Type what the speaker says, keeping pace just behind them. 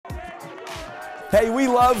Hey, we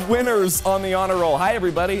love winners on the Honor Roll. Hi,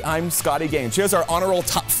 everybody. I'm Scotty Gaines. Here's our Honor Roll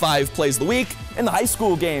top 5 plays of the week. In the high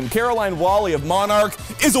school game, Caroline Wally of Monarch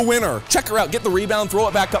is a winner. Check her out. Get the rebound, throw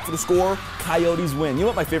it back up for the score. Coyotes win. You know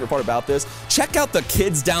what my favorite part about this? Check out the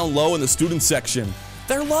kids down low in the student section.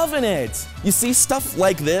 They're loving it. You see, stuff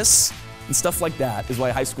like this and stuff like that is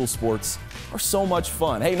why high school sports are so much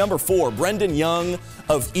fun. Hey, number 4, Brendan Young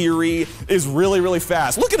of Erie is really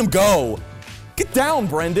fast. Look at him go. Get down,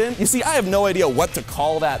 Brendan. You see, I have no idea what to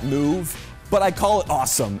call that move, but I call it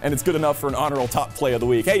awesome, and it's good enough for an Honor Roll top play of the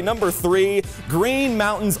week. Hey, number 3, Green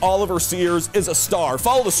Mountain's Oliver Sears is a star.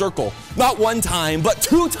 Follow the circle. Not 1 time, but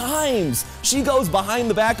 2 times. She goes behind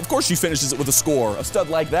the back. Of course, she finishes it with a score. A stud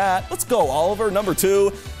like that. Let's go, Oliver. Number 2,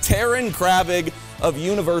 Taryn Kravig of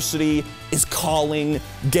University is calling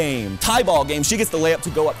game. Tie ball game. She gets the layup to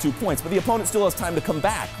go up 2 points, but the opponent still has time to come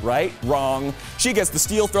back, right? Wrong. She gets the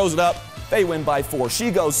steal, throws it up. They win by 4. She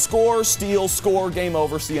goes score, steal, score, game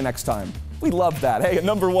over. See you next time. We love that. Hey, at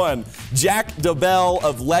number 1, Jack DeBell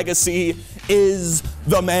of Legacy is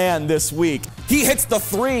the man this week. He hits the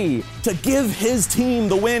 3 to give his team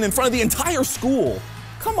the win in front of the entire school.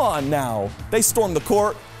 Come on now. They storm the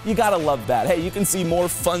court. You gotta love that. Hey, you can see more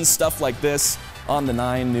fun stuff like this on the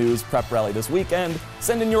 9 News Prep Rally this weekend.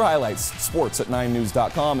 Send in your highlights,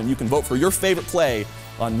 sports@9news.com, and you can vote for your favorite play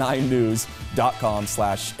on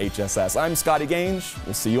 9news.com/HSS. I'm Scotty Gaines.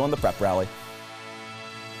 We'll see you on the Prep Rally.